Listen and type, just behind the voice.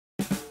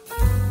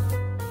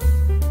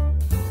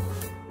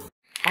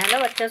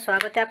बच्चों,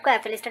 स्वागत है आपका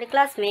एफएल स्टडी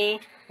क्लास में।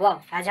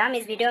 वाह, आज हम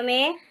इस वीडियो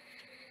में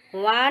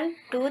 1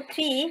 2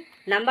 3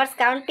 numbers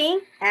counting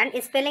and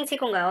spelling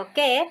सीखूंगा।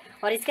 Okay,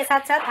 और इसके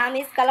साथ साथ हम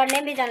इस कलर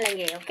नेम भी जान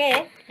लेंगे। Okay,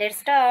 let's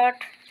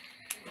start.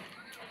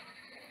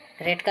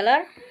 Red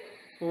colour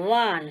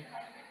 1,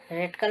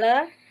 red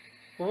colour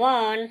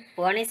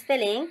 1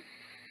 spelling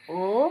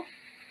O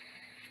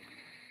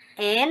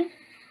N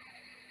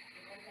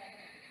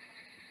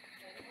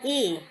E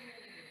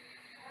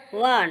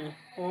 1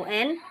 O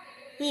N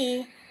E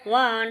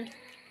 1.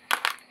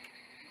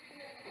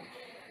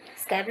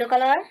 Sky blue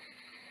color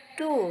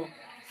 2,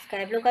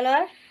 sky blue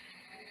color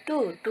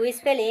 2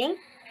 spelling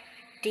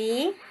T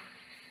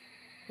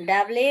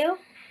W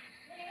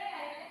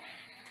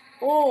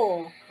O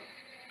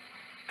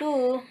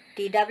 2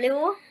 T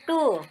W 2.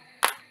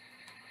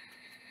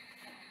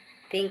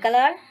 Pink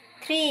color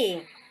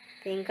 3,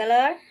 pink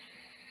color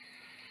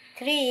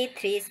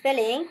 3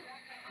 spelling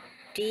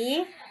T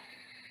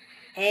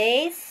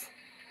H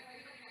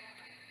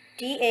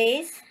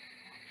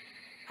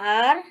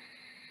R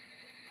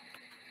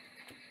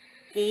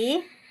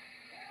E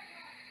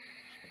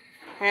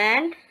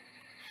and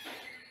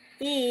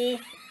E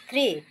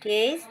 3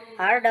 T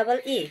R double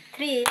E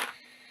 3.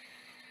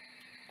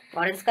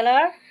 Orange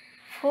color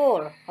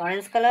 4,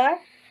 orange color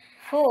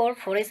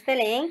 4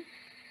 spelling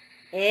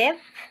F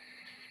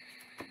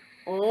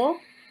O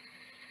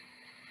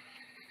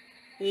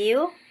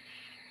U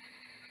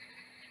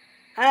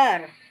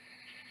R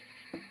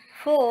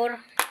 4.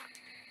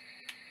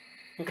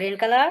 Green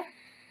color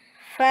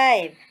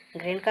 5,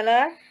 green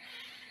color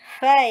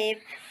 5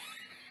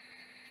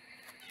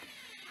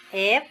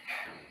 F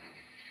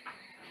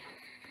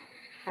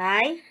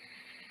I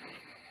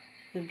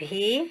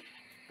V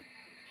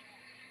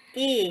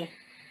E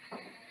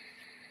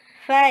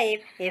 5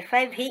 F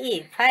I V E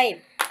 5.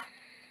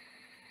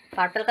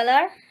 Purple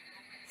color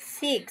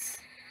 6,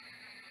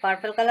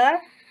 purple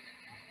color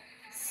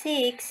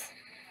 6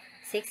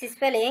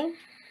 spelling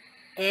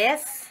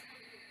S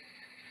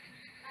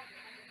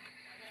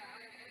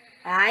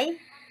I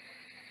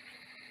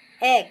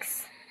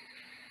X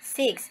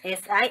 6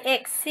 S I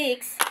X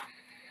 6.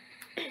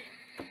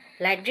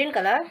 Light green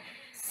color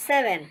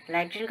 7,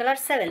 light green color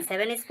 7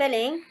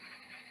 spelling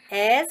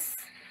S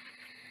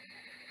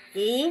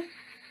E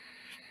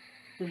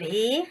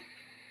V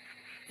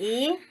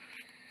E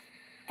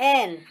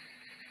N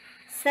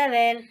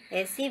 7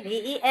 S E V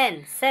E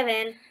N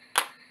 7.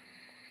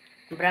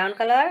 Brown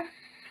color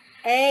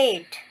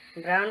 8,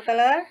 brown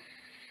color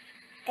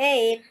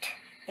 8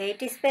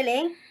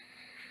 spelling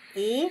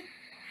E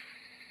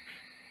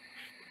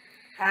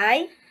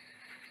I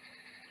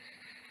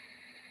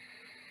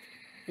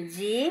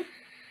G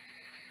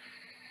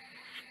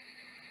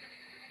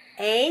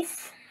H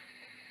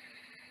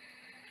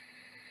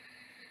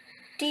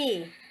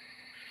T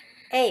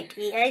 8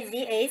 E I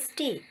G H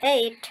T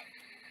 8.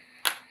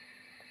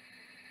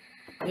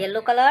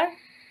 Yellow color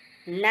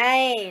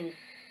 9,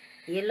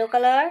 yellow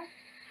color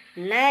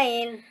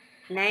 9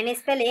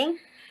 spelling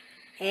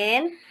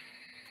N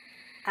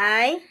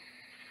I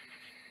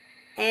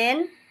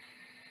N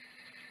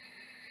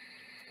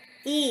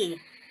E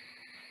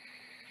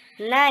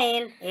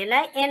 9 N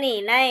I N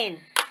E 9.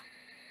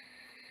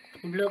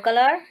 Blue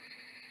color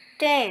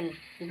 10,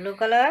 blue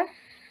color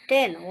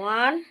 10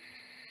 1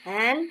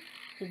 and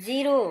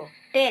 0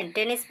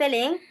 10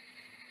 spelling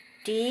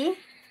T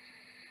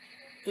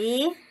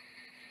E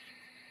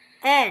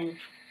N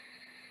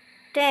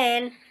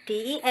 10 T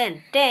E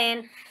N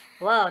 10.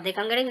 Wow, they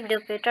can get in video.